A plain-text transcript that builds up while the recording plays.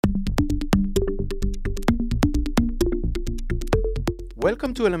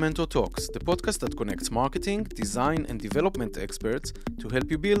Welcome to Elementor Talks, the podcast that connects marketing, design, and development experts to help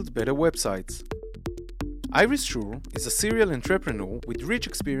you build better websites. Iris Shur is a serial entrepreneur with rich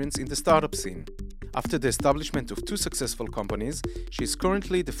experience in the startup scene. After the establishment of 2 successful companies, she is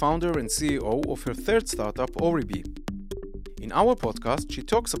currently the founder and CEO of her 3rd startup, Oribi. In our podcast, she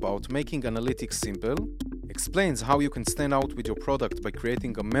talks about making analytics simple, explains how you can stand out with your product by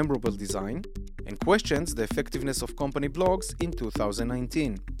creating a memorable design, and questions the effectiveness of company blogs in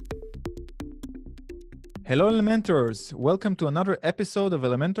 2019. Hello Elementors, welcome to another episode of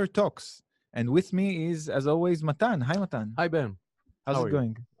Elementor Talks. And with me is, as always, Matan. Hi Matan. Hi Ben. How's How it are you?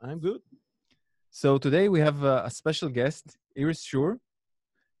 going? I'm good. So today we have a special guest, Iris Shur.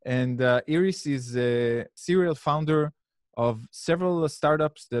 And Iris is a serial founder of several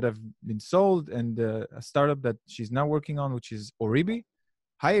startups that have been sold and a startup that she's now working on, which is Oribi.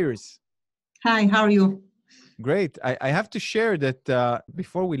 Hi Iris. Hi, how are you? Great. I have to share that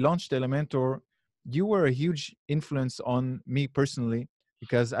before we launched Elementor, you were a huge influence on me personally,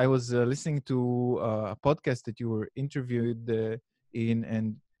 because I was listening to a podcast that you were interviewed in,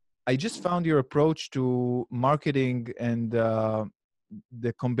 and I just found your approach to marketing and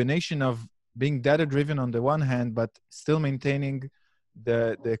the combination of being data-driven on the one hand, but still maintaining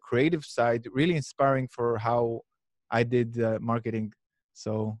the creative side, really inspiring for how I did marketing.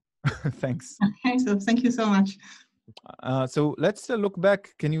 So thanks. Okay, so thank you so much. So let's look back.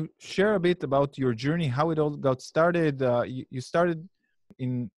 Can you share a bit about your journey, how it all got started? You started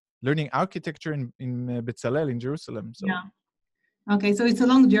in learning architecture in Bezalel in Jerusalem. So. Yeah. Okay, so it's a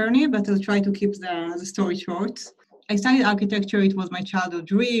long journey, but I'll try to keep the story short. I studied architecture. It was my childhood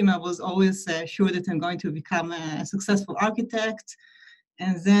dream. I was always sure that I'm going to become a successful architect.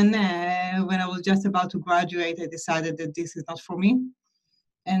 And then when I was just about to graduate, I decided that this is not for me.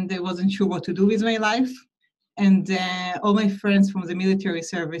 And I wasn't sure what to do with my life. And all my friends from the military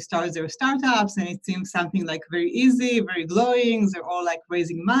service started their startups, and it seemed something like very easy, very glowing. They're all like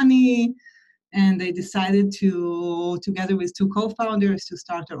raising money. And they decided to, together with 2 co-founders, to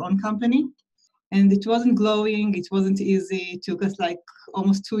start their own company. And it wasn't glowing, it wasn't easy. It took us like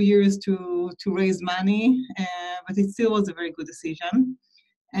almost 2 years to raise money, but it still was a very good decision.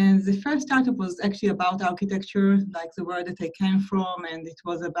 And the first startup was actually about architecture, like the word that I came from, and it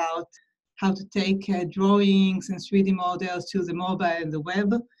was about how to take drawings and 3D models to the mobile and the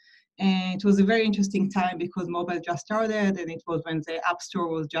web. And it was a very interesting time because mobile just started, and it was when the App Store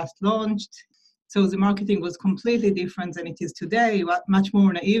was just launched. So the marketing was completely different than it is today, much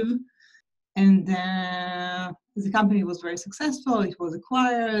more naive. And the company was very successful. It was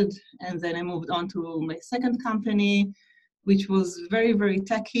acquired, and then I moved on to my second company, which was very, very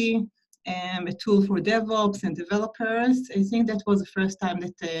techy, a tool for DevOps and developers. I think that was the first time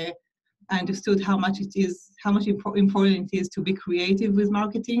that I understood how much important it is to be creative with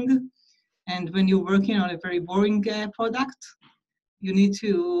marketing. And when you're working on a very boring product, you need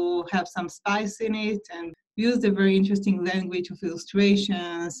to have some spice in it and use the very interesting language of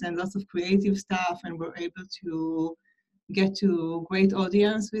illustrations and lots of creative stuff, and we're able to get to great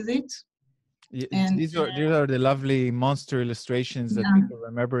audience with it. Yeah, And these are the lovely monster illustrations that people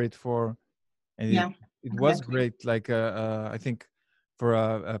remember it for. And it was exactly. great. Like I think for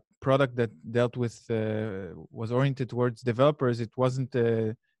a product that dealt with was oriented towards developers, it wasn't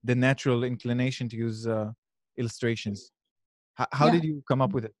the natural inclination to use illustrations. How did you come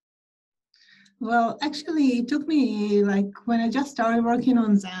up with it? Well, actually, it took me like when I just started working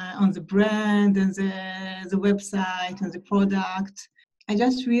on the brand and the website and the product, I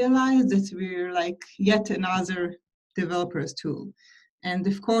just realized that we're like yet another developer's tool. And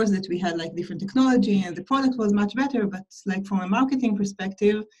of course that we had like different technology and the product was much better, but like from a marketing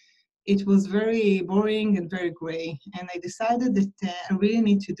perspective, it was very boring and very gray. And I decided that I really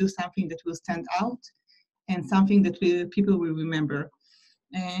need to do something that will stand out and something that people will remember.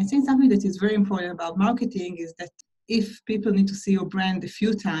 And I think something that is very important about marketing is that if people need to see your brand a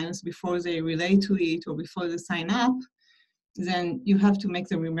few times before they relate to it or before they sign up, then you have to make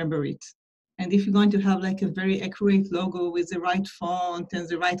them remember it. And if you're going to have like a very accurate logo with the right font and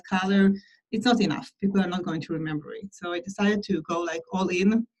the right color, it's not enough. People are not going to remember it. So I decided to go like all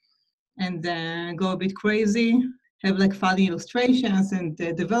in and go a bit crazy, have like funny illustrations and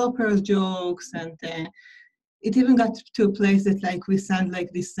developers jokes, and it even got to a place that like we sent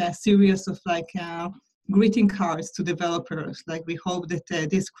like this series of like greeting cards to developers. Like we hope that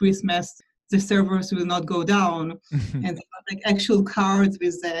this Christmas the servers will not go down, and like actual cards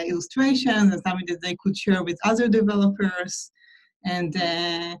with illustrations and something that they could share with other developers, and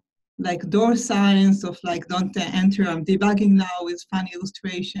like door signs of like don't enter, I'm debugging now, with funny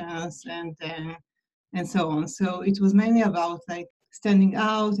illustrations and so on. So it was mainly about like standing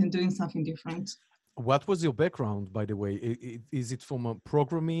out and doing something different. What was your background, by the way? Is it from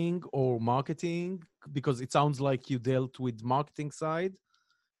programming or marketing? Because it sounds like you dealt with marketing side.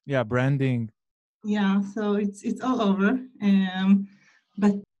 Yeah, branding. Yeah, so it's all over.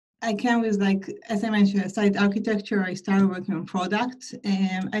 But I came with, like, as I mentioned, I studied architecture. I started working on product.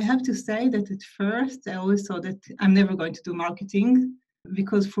 I have to say that at first I always thought that I'm never going to do marketing,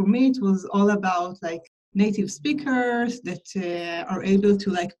 because for me it was all about like native speakers that are able to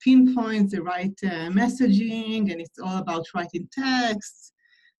like pinpoint the right messaging, and it's all about writing texts,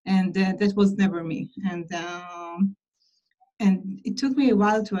 and that was never me. And it took me a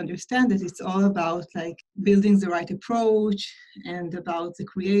while to understand that it's all about like building the right approach, and about the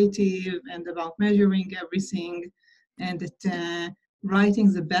creative, and about measuring everything, and that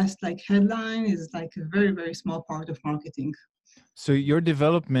writing the best like headline is like a very, very small part of marketing. So your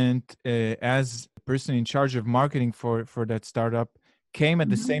development as a person in charge of marketing for that startup came at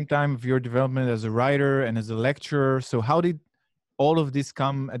the same time of your development as a writer and as a lecturer. So how did all of this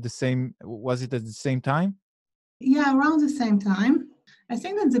come at the same, was it at the same time? Yeah, around the same time. I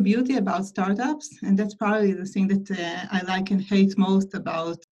think that the beauty about startups, and that's probably the thing that I like and hate most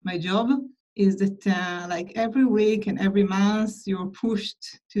about my job, is that like every week and every month you're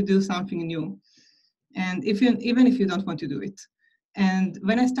pushed to do something new, and even if you don't want to do it. And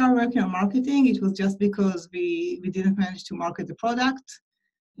when I started working on marketing, it was just because we didn't manage to market the product.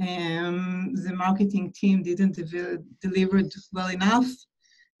 The marketing team didn't deliver it well enough.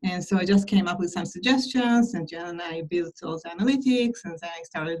 And so I just came up with some suggestions, and then I built all the analytics, and then I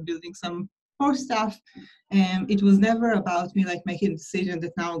started building some more stuff. And it was never about me like making a decision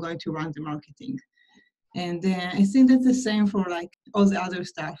that now I'm going to run the marketing. And I think that's the same for like all the other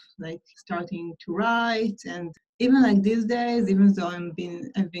stuff, like starting to write. And even like these days, even though I've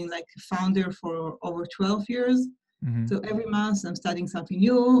been like a founder for over 12 years. Mm-hmm. So every month I'm studying something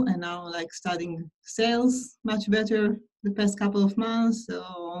new, and now like studying sales much better the past couple of months.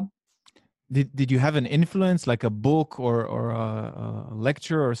 So Did you have an influence, like a book or a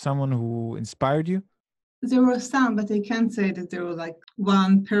lecture or someone who inspired you? there were some, but I can't say that there was like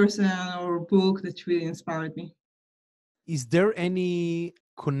one person or book that really inspired me. Is there any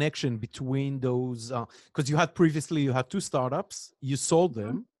connection between those? Because you had two startups, you sold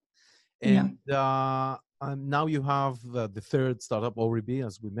them, and now you have the third startup, Oribi,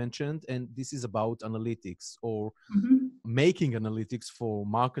 as we mentioned, and this is about analytics or making analytics for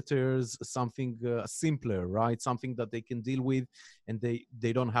marketers, something simpler, right? Something that they can deal with and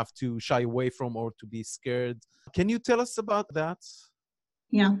they don't have to shy away from or to be scared. Can you tell us about that?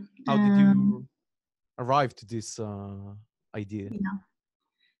 Yeah. How did you arrive to this idea? Yeah.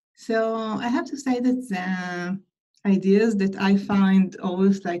 So I have to say that the ideas that I find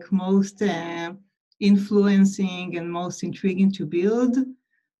always like most influencing and most intriguing to build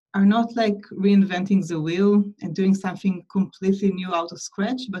are not like reinventing the wheel and doing something completely new out of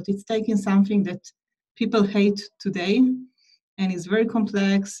scratch, but it's taking something that people hate today and is very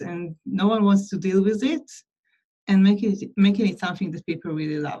complex and no one wants to deal with it, and making it something that people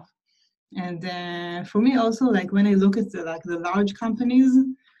really love. And for me also, like when I look at the large companies,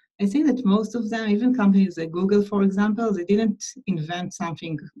 I think that most of them, even companies like Google, for example, they didn't invent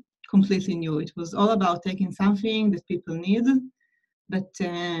something completely new. It was all about taking something that people need, but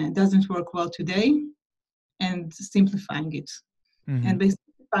doesn't work well today, and simplifying it. Mm-hmm. And by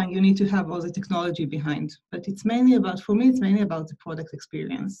simplifying, you need to have all the technology behind. But it's mainly about, for me, it's mainly about the product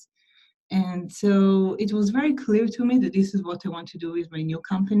experience. And so it was very clear to me that this is what I want to do with my new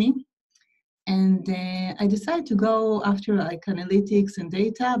company. And I decided to go after like analytics and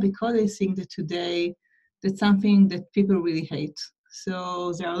data because I think that today that's something that people really hate.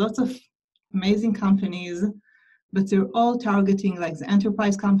 So there are lots of amazing companies, but they're all targeting like the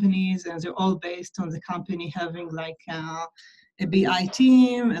enterprise companies, and they're all based on the company having like a BI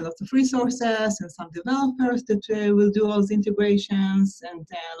team and lots of resources and some developers that will do all the integrations and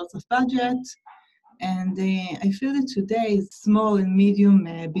lots of budget. And I feel that today small and medium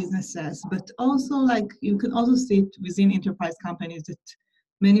businesses, but also like you can also see it within enterprise companies that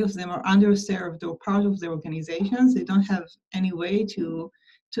many of them are underserved or part of their organizations. They don't have any way to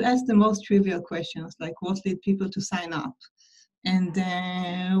ask the most trivial questions, like what lead people to sign up, and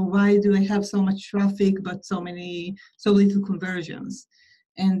why do I have so much traffic but so little conversions,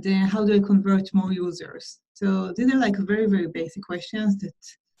 and how do I convert more users? So these are like very, very basic questions that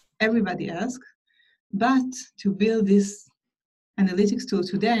everybody asks. But to build this analytics tool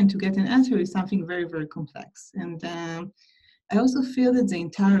today and to get an answer is something very, very complex. And I also feel that the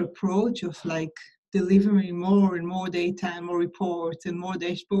entire approach of like delivering more and more data and more reports and more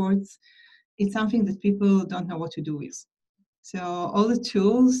dashboards, it's something that people don't know what to do with. So all the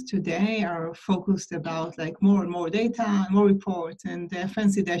tools today are focused about like more and more data, more reports, and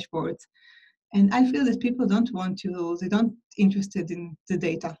fancy dashboards. And I feel that people they don't interested in the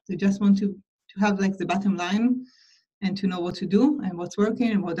data. They just want to have like the bottom line and to know what to do and what's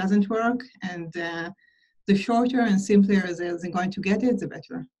working and what doesn't work. And the shorter and simpler they're going to get it, the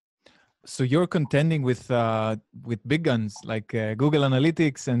better. So you're contending with big guns like Google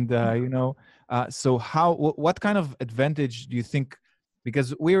Analytics, and so what kind of advantage do you think?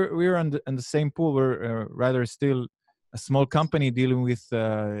 Because we're on the same pool. We're rather still a small company dealing with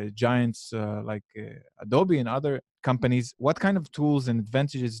giants like Adobe and other companies. What kind of tools and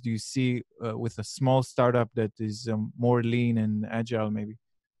advantages do you see with a small startup that is more lean and agile, maybe?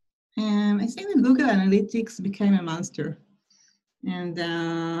 I think that Google Analytics became a monster. And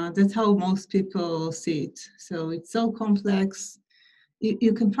that's how most people see it. So it's so complex.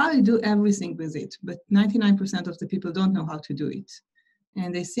 You can probably do everything with it, but 99% of the people don't know how to do it.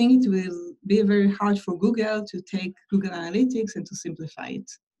 And they think it will be very hard for Google to take Google Analytics and to simplify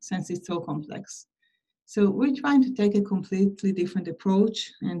it, since it's so complex. So we're trying to take a completely different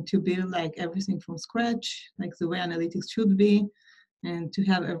approach and to build like everything from scratch, like the way analytics should be, and to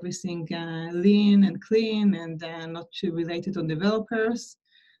have everything lean and clean and not too related on developers.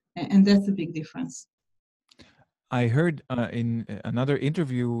 And that's a big difference. I heard in another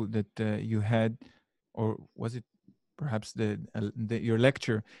interview that you had, or was it perhaps your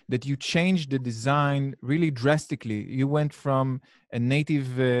lecture, that you changed the design really drastically. You went from a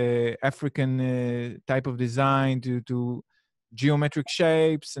native African type of design to geometric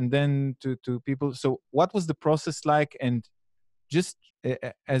shapes, and then to people. So what was the process like? And just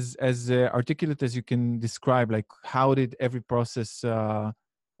as articulate as you can describe, like how did every process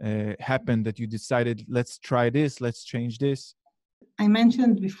happen that you decided, let's try this, let's change this? I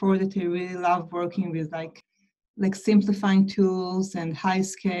mentioned before that I really love working with like simplifying tools and high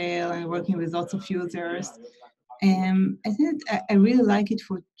scale and working with lots of users. I think I really like it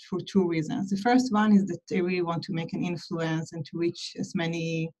for two reasons. The first one is that I really want to make an influence and to reach as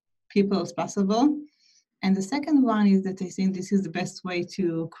many people as possible. And the second one is that I think this is the best way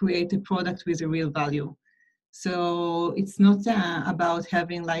to create a product with a real value. So it's not about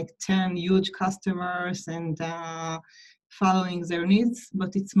having like 10 huge customers and following their needs,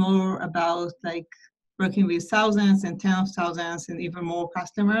 but it's more about like working with thousands and tens of thousands and even more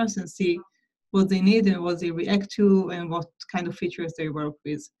customers and see what they need and what they react to and what kind of features they work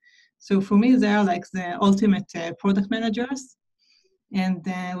with. So for me, they are like the ultimate product managers. And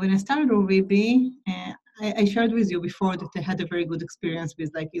when I started Oribi, I shared with you before that I had a very good experience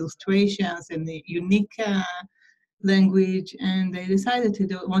with like illustrations and the unique language, and I decided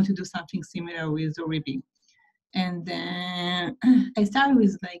to want to do something similar with Oribi. And I started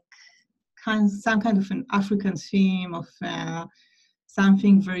with like some kind of an African theme of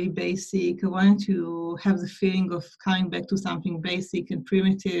something very basic. I wanted to have the feeling of coming back to something basic and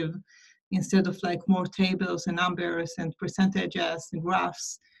primitive instead of like more tables and numbers and percentages and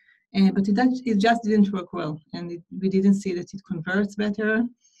graphs. But it just didn't work well, and we didn't see that it converts better.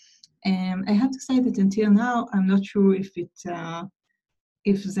 And I have to say that until now, I'm not sure if the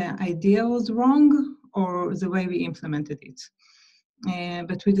idea was wrong or the way we implemented it.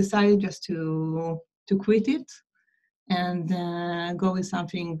 But we decided just to quit it and go with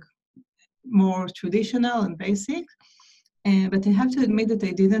something more traditional and basic. But I have to admit that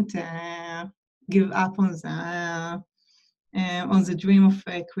I didn't give up on the dream of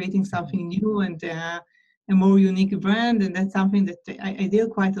creating something new and a more unique brand. And that's something that I deal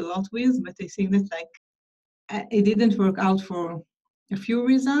quite a lot with, but I think that like it didn't work out for a few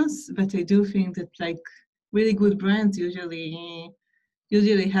reasons, but I do think that like really good brands usually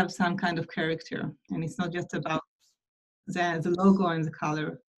have some kind of character, and it's not just about the logo and the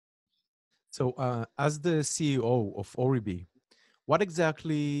color. So as the CEO of Oribi, what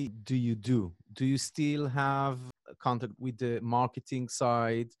exactly do you do? Do you still have contact with the marketing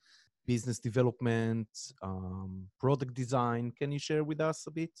side, business development, product design? Can you share with us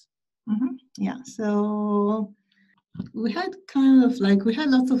a bit? Mm-hmm. Yeah, so we had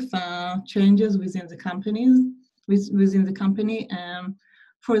lots of changes within the company.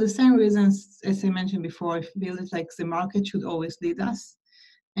 For the same reasons, as I mentioned before, I feel that like the market should always lead us.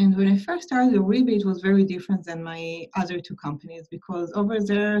 And when I first started Oribi, it was very different than my other two companies, because over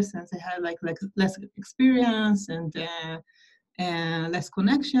there, since I had like less experience and less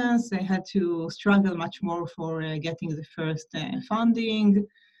connections, I had to struggle much more for getting the first funding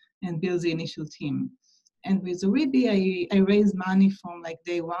and build the initial team. And with Oribi, I raised money from like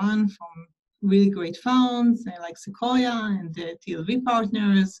day one from really great funds like Sequoia and the TLV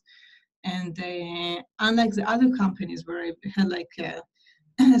partners. And unlike the other companies where I had like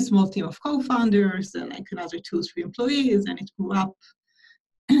a small team of co-founders and like another 2-3 employees, and it grew up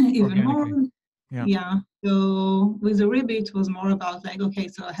even more. Yeah. Yeah. So with the Ariba, it was more about like, okay,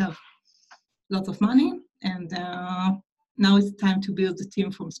 so I have lots of money, and now it's time to build the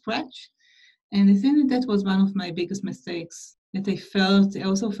team from scratch. And I think that was one of my biggest mistakes, that I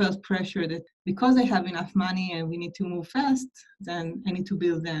also felt pressure that because I have enough money and we need to move fast, then I need to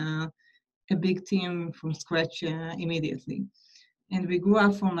build a big team from scratch immediately. And we grew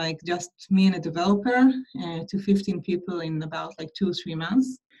up from like just me and a developer to 15 people in about like 2-3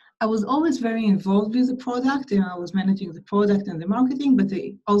 months. I was always very involved with the product, and I was managing the product and the marketing, but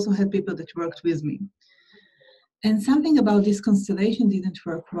I also had people that worked with me. And something about this constellation didn't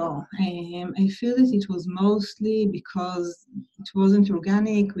work well. I feel that it was mostly because it wasn't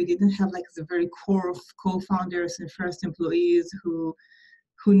organic. We didn't have like the very core of co-founders and first employees who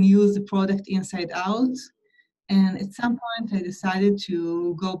knew the product inside out. And at some point, I decided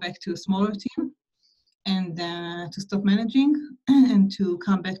to go back to a smaller team and to stop managing and to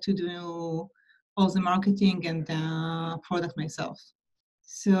come back to do all the marketing and product myself.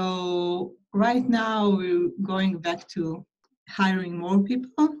 So right now we're going back to hiring more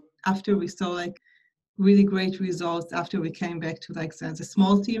people after we saw like really great results after we came back to like the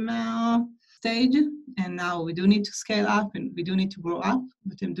small team stage. And now we do need to scale up and we do need to grow up,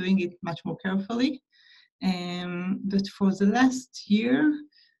 but I'm doing it much more carefully. But for the last year,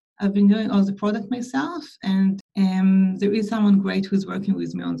 I've been doing all the product myself, and there is someone great who's working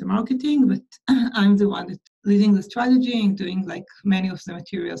with me on the marketing, but I'm the one that's leading the strategy and doing like many of the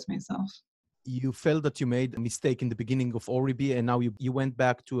materials myself. You felt that you made a mistake in the beginning of Oribi, and now you went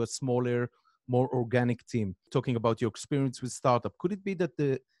back to a smaller, more organic team. Talking about your experience with startup, could it be that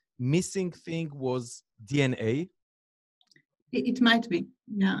the missing thing was DNA? It might be.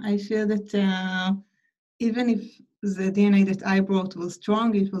 Yeah, I feel that even if the DNA that I brought was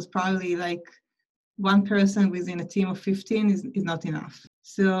strong, it was probably like one person within a team of 15 is not enough.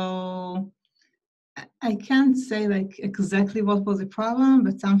 So I can't say like exactly what was the problem,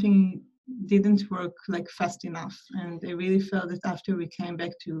 but something didn't work like fast enough. And I really felt that after we came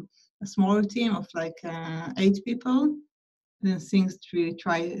back to a smaller team of like 8 people, then things really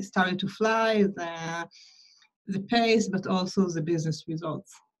started to fly, the pace, but also the business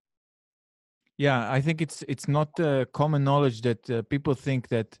results. Yeah, I think it's not common knowledge that people think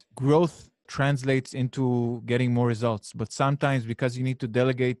that growth translates into getting more results. But sometimes because you need to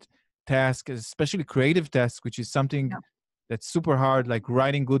delegate tasks, especially creative tasks, which is something that's super hard, like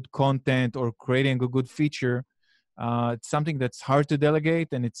writing good content or creating a good feature, it's something that's hard to delegate,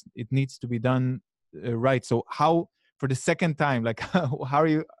 and it needs to be done right. So how, for the second time, like how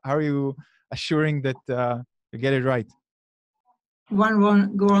are you assuring that you get it right? One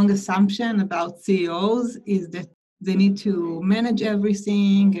wrong assumption about CEOs is that they need to manage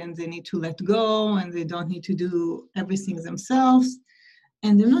everything and they need to let go and they don't need to do everything themselves.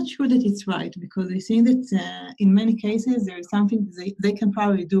 And I'm not sure that it's right, because I think that in many cases there is something they can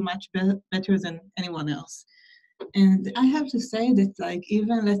probably do much better than anyone else. And I have to say that like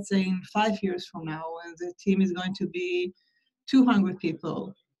even let's say in 5 years from now, when the team is going to be 200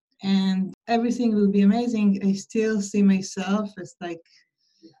 people, and everything will be amazing, I still see myself as like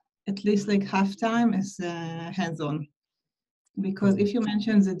at least like half time as hands-on. Because if you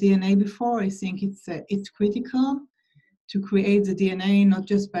mentioned the DNA before, I think it's critical to create the DNA not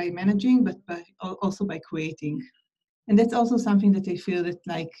just by managing, but also by creating. And that's also something that I feel that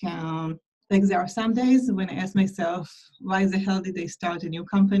like there are some days when I ask myself, why the hell did I start a new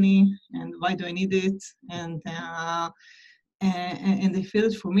company, and why do I need it? And I feel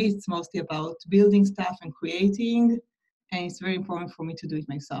that for me, it's mostly about building stuff and creating, and it's very important for me to do it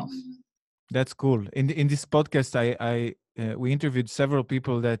myself. That's cool. In this podcast, we interviewed several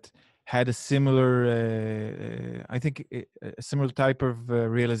people that had a similar, I think, a similar type of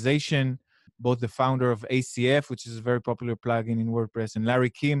realization. Both the founder of ACF, which is a very popular plugin in WordPress, and Larry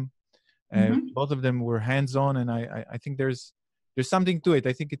Kim. Both of them were hands-on, and I think there's something to it.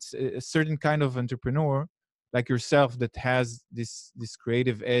 I think it's a certain kind of entrepreneur like yourself that has this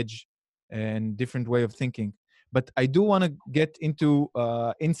creative edge and different way of thinking. But I do want to get into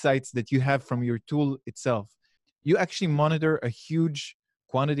insights that you have from your tool itself. You actually monitor a huge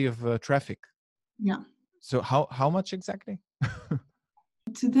quantity of traffic. Yeah. So how much exactly?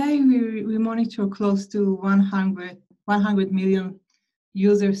 Today we monitor close to 100 million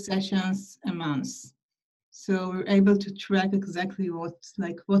user sessions a month. So we're able to track exactly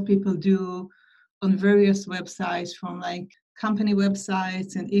what people do on various websites, from like company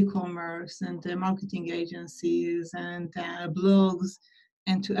websites and e-commerce and marketing agencies and blogs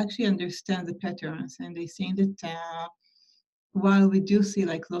and to actually understand the patterns. And they think that while we do see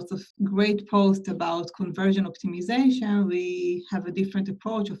like lots of great posts about conversion optimization, we have a different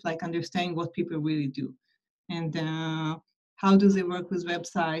approach of like understanding what people really do. And how do they work with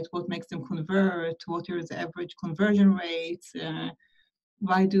websites? What makes them convert? What are the average conversion rates?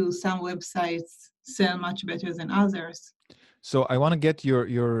 Why do some websites sell much better than others? So I want to get your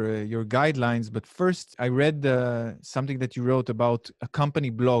guidelines, but first I read something that you wrote about a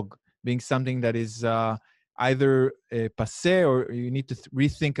company blog being something that is either passé or you need to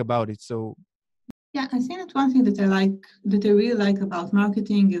rethink about it. So yeah, I think that one thing that I really like about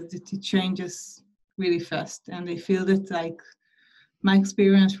marketing is that it changes really fast, and I feel that like my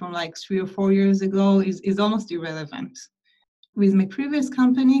experience from like 3 or 4 years ago is almost irrelevant. With my previous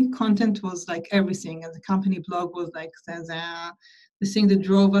company, content was like everything, and the company blog was like the thing that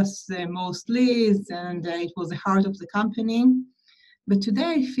drove us the most leads, and it was the heart of the company. But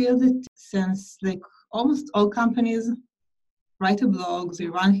today I feel that since like almost all companies write a blog, they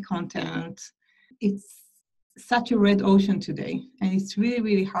run content, it's such a red ocean today, and it's really,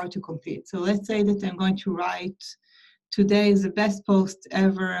 really hard to compete. So let's say that I'm going to write today is the best post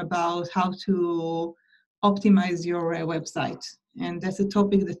ever about how to optimize your website. And that's a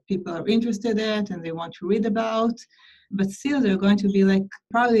topic that people are interested in and they want to read about. But still, there are going to be like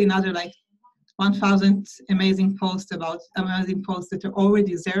probably another like 1,000 amazing posts that are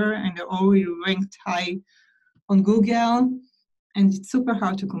already there and they're already ranked high on Google. And it's super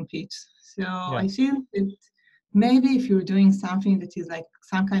hard to compete. So yeah. I feel that maybe if you're doing something that is like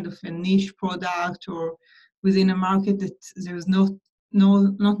some kind of a niche product or within a market that there's not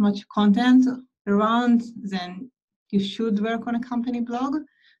much content around, then you should work on a company blog.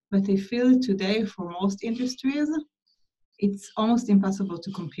 But I feel today for most industries, it's almost impossible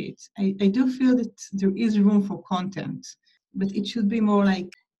to compete. I do feel that there is room for content, but it should be more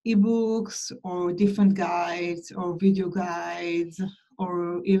like ebooks or different guides or video guides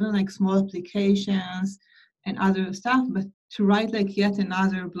or even like small applications and other stuff. But to write like yet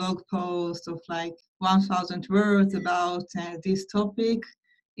another blog post of like 1,000 words about this topic,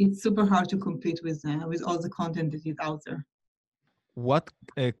 it's super hard to compete with all the content that is out there. What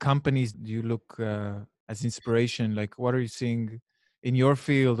companies do you look as inspiration? Like, what are you seeing in your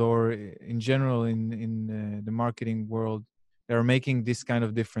field or in general in the marketing world that are making this kind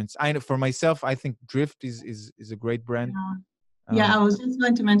of difference? I know for myself, I think Drift is a great brand. Yeah, I was just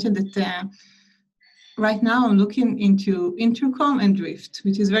going to mention that right now I'm looking into Intercom and Drift,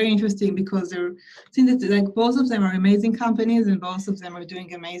 which is very interesting because I think that like both of them are amazing companies and both of them are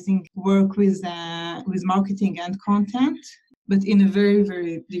doing amazing work with marketing and content, but in a very,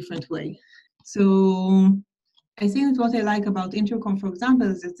 very different way. So I think that what I like about Intercom, for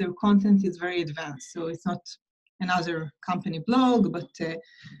example, is that their content is very advanced. So it's not another company blog, but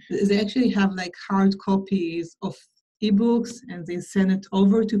they actually have like hard copies of ebooks and they send it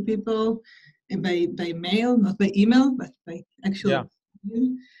over to people by mail, not by email, but by actual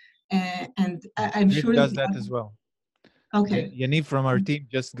email. And I'm Drift sure does that as well. Okay. Yaniv from our team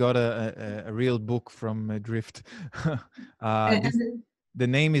just got a real book from Drift. The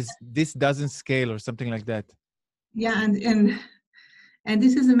name is This Doesn't Scale or something like that. Yeah, and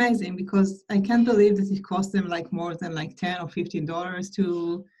this is amazing because I can't believe that it cost them like more than like $10 or $15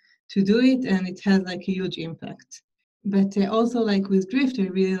 to do it, and it has like a huge impact. But also like with Drift, I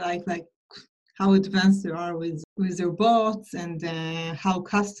really like how advanced they are with their bots and how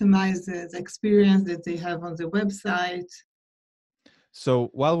customized the experience that they have on the website. So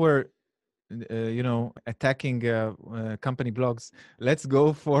while we're attacking company blogs, let's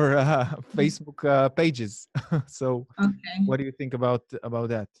go for Facebook pages. So what do you think about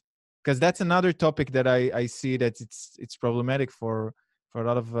that? Because that's another topic that I see that it's problematic for a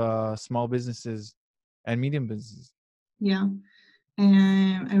lot of small businesses and medium businesses. Yeah.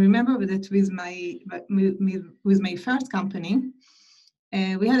 I remember that with my first company,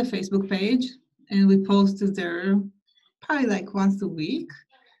 we had a Facebook page and we posted there probably like once a week.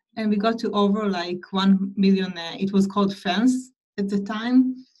 And we got to over like 1 million, it was called fans at the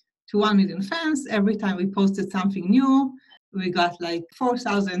time, to 1 million fans. Every time we posted something new, we got like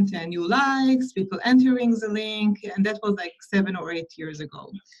 4,000 new likes, people entering the link. And that was like 7 or 8 years ago.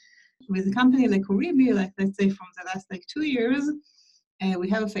 With a company like Oribi, like let's say from the last like 2 years, we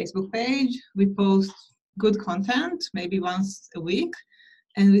have a Facebook page. We post good content, maybe once a week.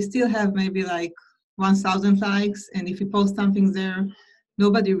 And we still have maybe like 1,000 likes. And if you post something there,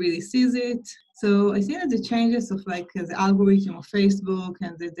 nobody really sees it. So I think that the changes of like the algorithm of Facebook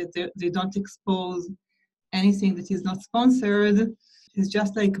and they don't expose anything that is not sponsored is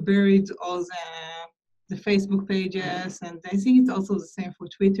just like buried all the Facebook pages, and I think it's also the same for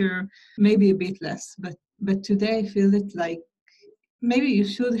Twitter, maybe a bit less. But today I feel that like maybe you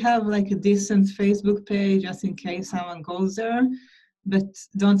should have like a decent Facebook page just in case someone goes there, but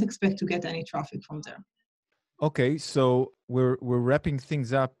don't expect to get any traffic from there. Okay, so we're wrapping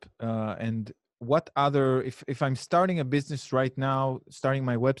things up, and what other, if I'm starting a business right now, starting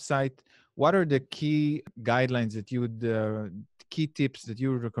my website, what are the key guidelines that you would, key tips that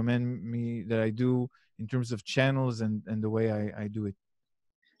you would recommend me that I do in terms of channels and the way I do it?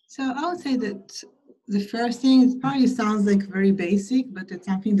 So I would say that the first thing, it probably sounds like very basic, but it's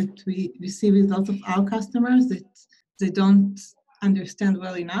something that we see with lots of our customers that they don't understand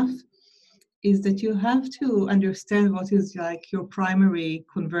well enough, is that you have to understand what is like your primary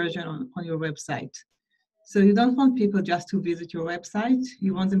conversion on your website. So you don't want people just to visit your website,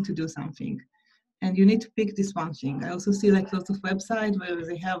 you want them to do something. And you need to pick this one thing. I also see like lots of websites where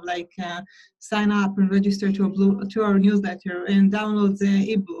they have like sign up and register to our newsletter and download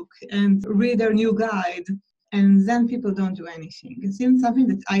the ebook and read our new guide. And then people don't do anything. It seems something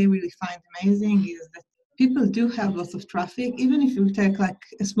that I really find amazing is that people do have lots of traffic, even if you take like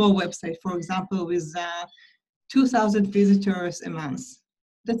a small website, for example, with 2,000 visitors a month.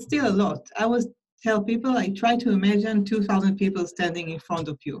 That's still a lot. I always tell people, I try to imagine 2,000 people standing in front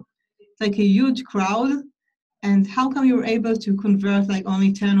of you. It's like a huge crowd, and how come you're able to convert like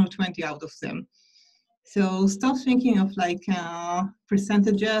only 10 or 20 out of them? So stop thinking of like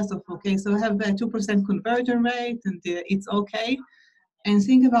percentages of, okay, so I have a 2% conversion rate and it's okay. And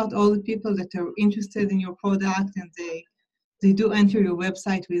think about all the people that are interested in your product and they do enter your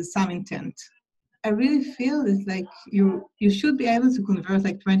website with some intent. I really feel that like you should be able to convert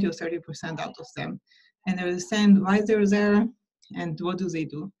like 20 or 30% out of them and understand why they're there and what do they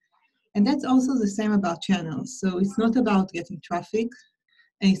do. And that's also the same about channels. So it's not about getting traffic,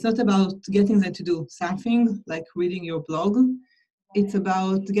 and it's not about getting them to do something like reading your blog. It's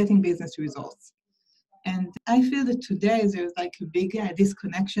about getting business results. And I feel that today there's like a big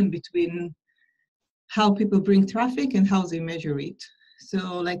disconnection between how people bring traffic and how they measure it.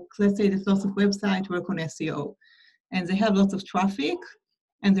 So like, let's say there's lots of websites work on SEO and they have lots of traffic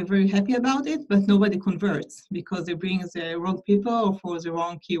and they're very happy about it, but nobody converts because they bring the wrong people or for the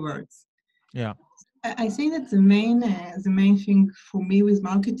wrong keywords. Yeah. I think that the main thing for me with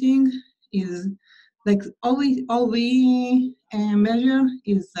marketing is like all we measure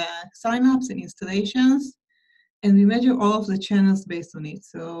is signups and installations, and we measure all of the channels based on it.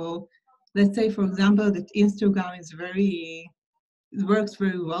 So let's say, for example, that Instagram works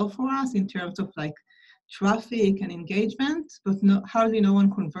very well for us in terms of like traffic and engagement, but hardly no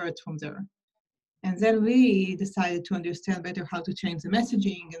one converts from there. And then we decided to understand better how to change the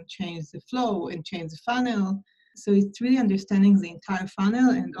messaging and change the flow and change the funnel. So it's really understanding the entire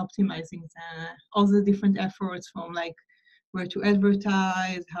funnel and optimizing all the different efforts from like where to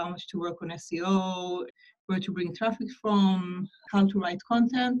advertise, how much to work on SEO, where to bring traffic from, how to write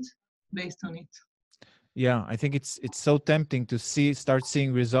content based on it. Yeah, I think it's so tempting to start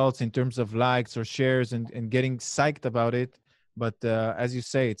seeing results in terms of likes or shares and getting psyched about it. But as you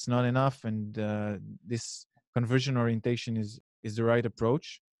say, it's not enough, and this conversion orientation is the right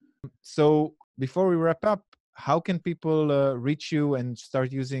approach. So before we wrap up, how can people reach you and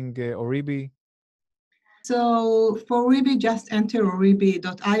start using Oribi? So for Oribi, just enter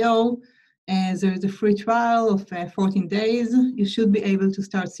oribi.io. There is a free trial of 14 days. You should be able to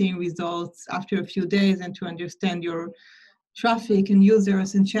start seeing results after a few days and to understand your traffic and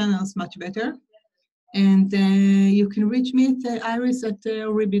users and channels much better. And you can reach me at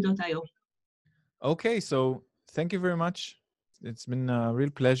iris@oribi.io. Okay, so thank you very much. It's been a real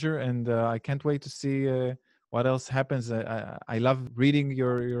pleasure, and I can't wait to see what else happens. I love reading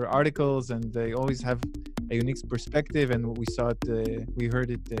your articles, and they always have a unique perspective, and we heard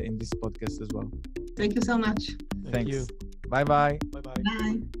it in this podcast as well. Thank you so much. Thanks. You. Bye-bye. Bye-bye.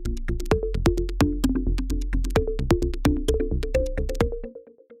 Bye.